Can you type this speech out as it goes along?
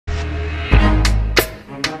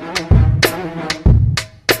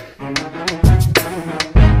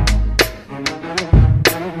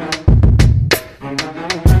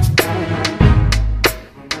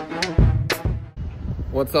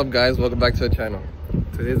What's up, guys? Welcome back to the channel.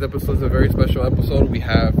 Today's episode is a very special episode. We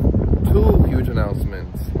have two huge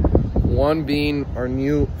announcements. One being our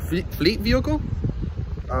new fleet vehicle.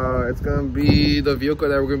 It's gonna be the vehicle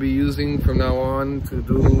that we're gonna be using from now on to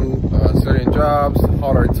do certain jobs,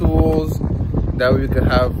 haul our tools. That way we could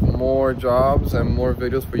have more jobs and more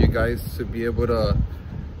videos for you guys to be able to,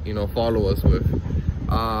 you know, follow us with.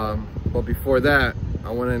 But before that,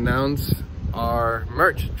 I want to announce our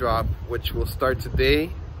merch drop, which will start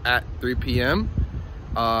today at 3 p.m.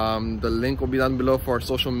 The link will be down below for our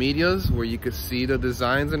social medias where you can see the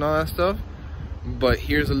designs and all that stuff. But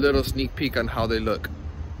here's a little sneak peek on how they look.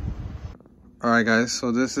 Alright guys,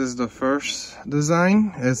 so this is the first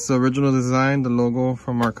design. It's the original design, the logo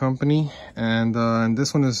from our company. And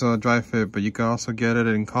this one is dry fit, but you can also get it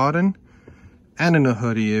in cotton and in a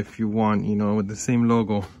hoodie if you want, you know, with the same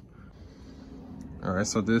logo. Alright,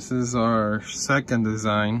 so this is our second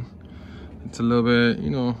design. It's a little bit,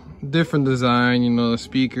 you know, different design, you know, the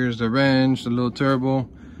speakers, the wrench, the little turbo, a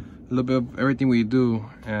little bit of everything we do.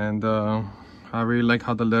 And I really like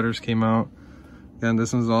how the letters came out. And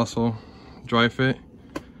this one's also dry fit,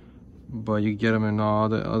 but you get them in all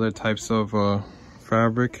the other types of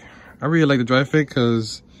fabric. I really like the dry fit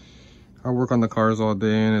because I work on the cars all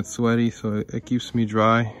day and it's sweaty, so it keeps me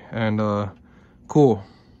dry and cool.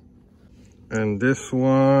 And this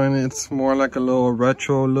one, it's more like a little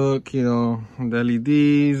retro look, you know, the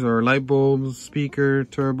LEDs or light bulbs, speaker,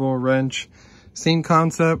 turbo, wrench, same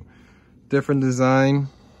concept, different design,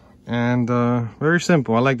 and very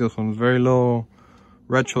simple. I like this one. It's very low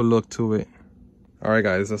retro look to it. All right,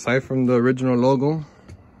 guys, aside from the original logo,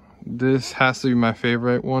 this has to be my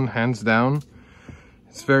favorite one, hands down.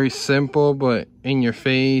 It's very simple, but in your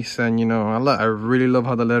face, and you know, I really love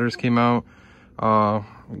how the letters came out.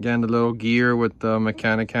 Again, the little gear with the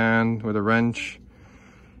mechanic hand with a wrench,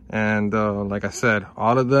 and like I said,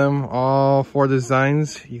 all of them, all four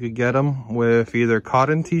designs, you could get them with either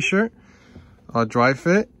cotton t-shirt, a dry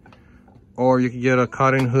fit, or you could get a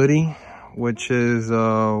cotton hoodie, which is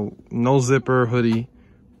no zipper hoodie,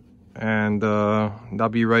 and that'll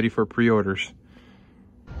be ready for pre-orders.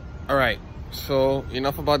 All right, so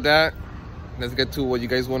enough about that. Let's get to what you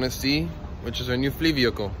guys want to see, which is our new fleet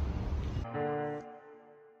vehicle.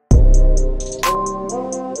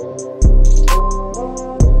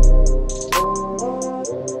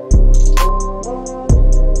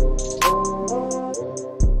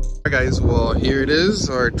 Guys, well, here it is,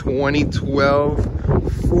 our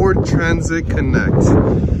 2012 Ford Transit Connect.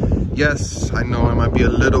 Yes, I know it might be a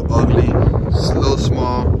little ugly, it's a little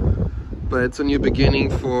small, but it's a new beginning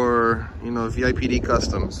for, you know, VIPD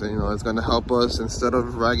Customs. And, you know, it's going to help us, instead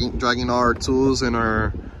of dragging all our tools in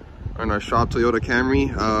our shop Toyota Camry,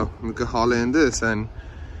 we could haul in this, and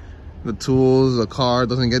the tools, the car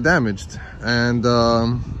doesn't get damaged, and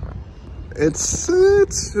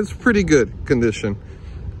it's pretty good condition.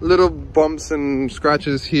 Little bumps and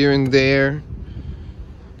scratches here and there,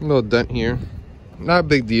 a little dent here, not a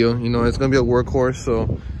big deal. You know, it's gonna be a workhorse,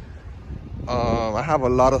 so I have a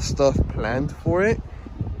lot of stuff planned for it.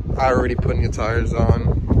 I already put new tires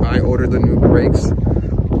on, I ordered the new brakes,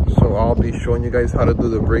 so I'll be showing you guys how to do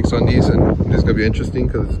the brakes on these, and it's gonna be interesting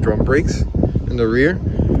because it's drum brakes in the rear.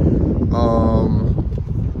 I'm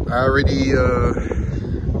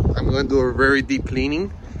gonna do a very deep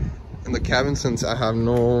cleaning in the cabin, since I have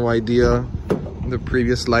no idea the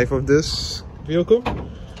previous life of this vehicle.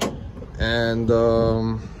 And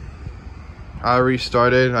I already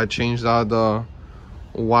started. I changed out the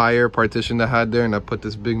wire partition that I had there, and I put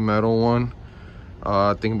this big metal one.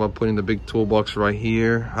 Thinking about putting the big toolbox right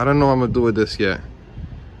here. I don't know what I'm gonna do with this yet.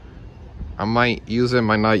 I might use it,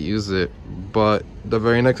 might not use it, but the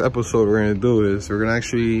very next episode we're gonna do is we're gonna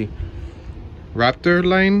actually Raptor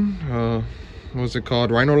line, what's it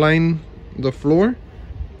called, Rhino line the floor.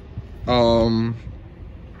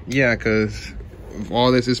 Yeah, because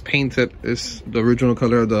all this is painted, it's the original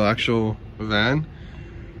color of the actual van,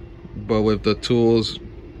 but with the tools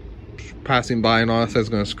passing by and all that, it's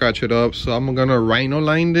gonna scratch it up. So I'm gonna Rhino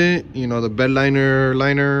line it, you know, the bed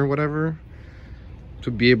liner, whatever,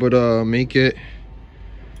 to be able to make it,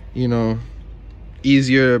 you know,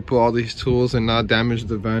 easier to put all these tools and not damage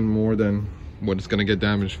the van more than what it's gonna get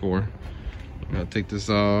damaged for. I'll take this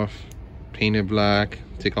off, paint it black,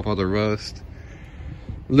 take off all the rust,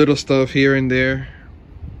 little stuff here and there,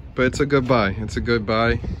 but it's a good buy. It's a good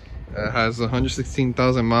buy. It has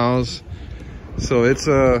 116,000 miles, so it's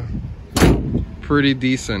pretty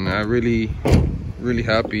decent. I'm really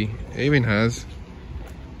happy. It even has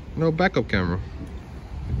no backup camera,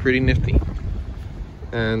 pretty nifty.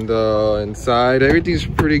 And inside everything's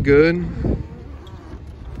pretty good.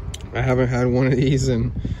 I haven't had one of these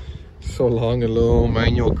in so long. A little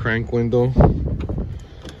manual crank window.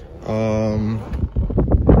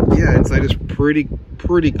 Yeah, inside is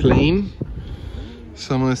pretty clean.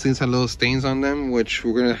 Some of the things had little stains on them, which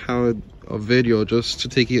we're gonna have a video just to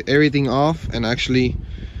take everything off and actually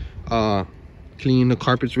clean the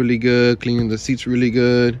carpets really good, cleaning the seats really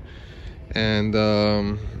good. And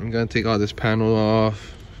I'm gonna take all this panel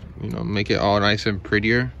off, you know, make it all nice and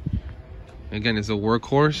prettier. Again, it's a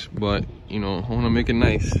workhorse, but you know, I want to make it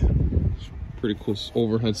nice. It's pretty cool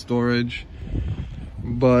overhead storage.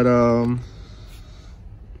 But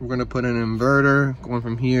we're gonna put an inverter going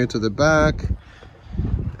from here to the back,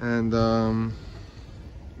 and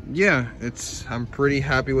yeah, I'm pretty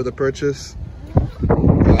happy with the purchase.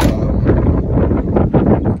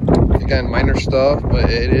 Again, minor stuff, but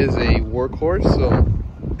it is a workhorse, so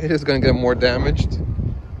it is gonna get more damaged.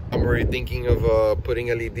 I'm already thinking of putting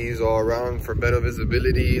LEDs all around for better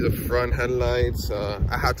visibility, the front headlights.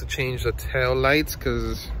 I had to change the tail lights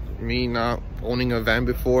because me not owning a van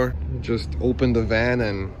before, just opened the van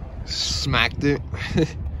and smacked it.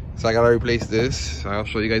 So I gotta replace this. I'll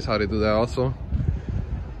show you guys how to do that also.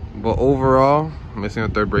 But overall, I'm missing a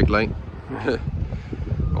third brake light.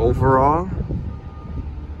 Overall,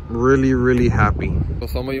 really happy. So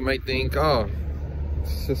some of you might think, oh,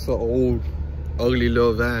 it's just an old ugly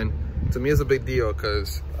little van. To me, it's a big deal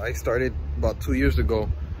because I started about 2 years ago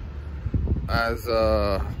as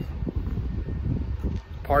a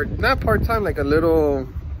not part-time, like a little,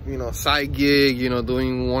 you know, side gig, you know,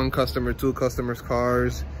 doing 1 customer, 2 customers'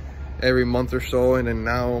 cars every month or so. And then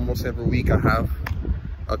now almost every week I have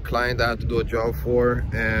a client that I have to do a job for,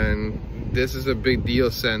 and this is a big deal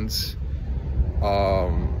since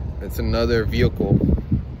it's another vehicle,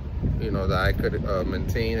 you know, that I could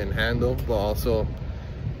maintain and handle, but also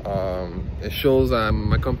it shows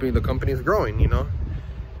the company is growing, you know.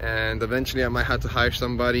 And eventually I might have to hire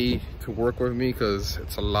somebody to work with me because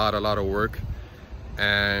it's a lot of work.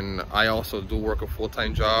 And I also do work a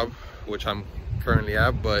full-time job, which I'm currently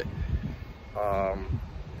at, but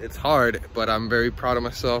it's hard. But I'm very proud of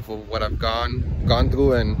myself of what I've gone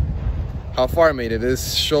through and how far I made it.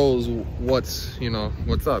 This shows what's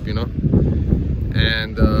up, you know.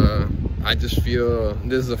 And I just feel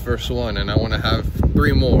this is the first one, and I want to have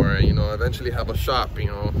 3 more, you know, eventually have a shop, you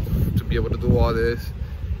know, to be able to do all this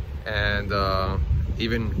and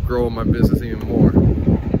even grow my business even more.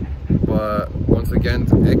 But once again,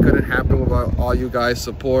 it couldn't happen without all you guys'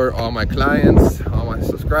 support, all my clients, all my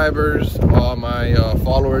subscribers, all my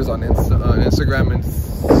followers on Instagram, and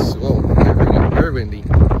very windy.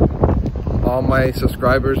 All my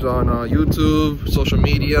subscribers on YouTube, social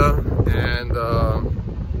media, and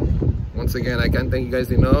once again, I can't thank you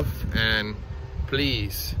guys enough. And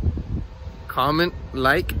please comment,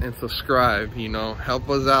 like, and subscribe, you know, help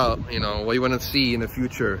us out, you know, what you want to see in the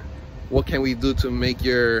future, what can we do to make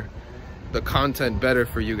the content better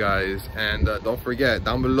for you guys. And don't forget,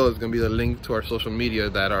 down below is gonna be the link to our social media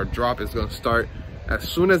that our drop is gonna start as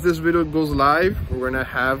soon as this video goes live. We're gonna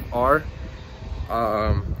have our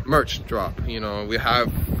merch drop. You know, we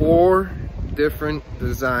have 4 different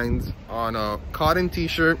designs on a cotton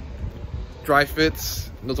t-shirt, dry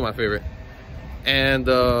fits, those are my favorite. And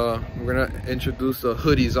we're gonna introduce the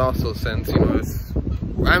hoodies also, since, you know,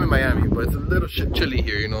 I'm in Miami, but it's a little chilly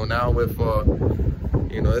here, you know, now with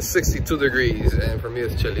you know, it's 62 degrees, and for me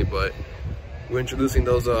it's chilly, but we're introducing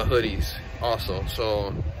those hoodies also.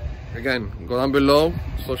 So again, go down below,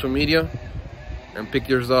 social media, and pick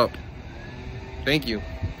yours up. Thank you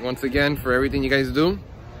once again for everything you guys do,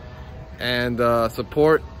 and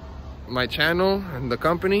support my channel and the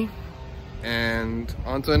company, and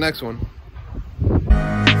on to the next one.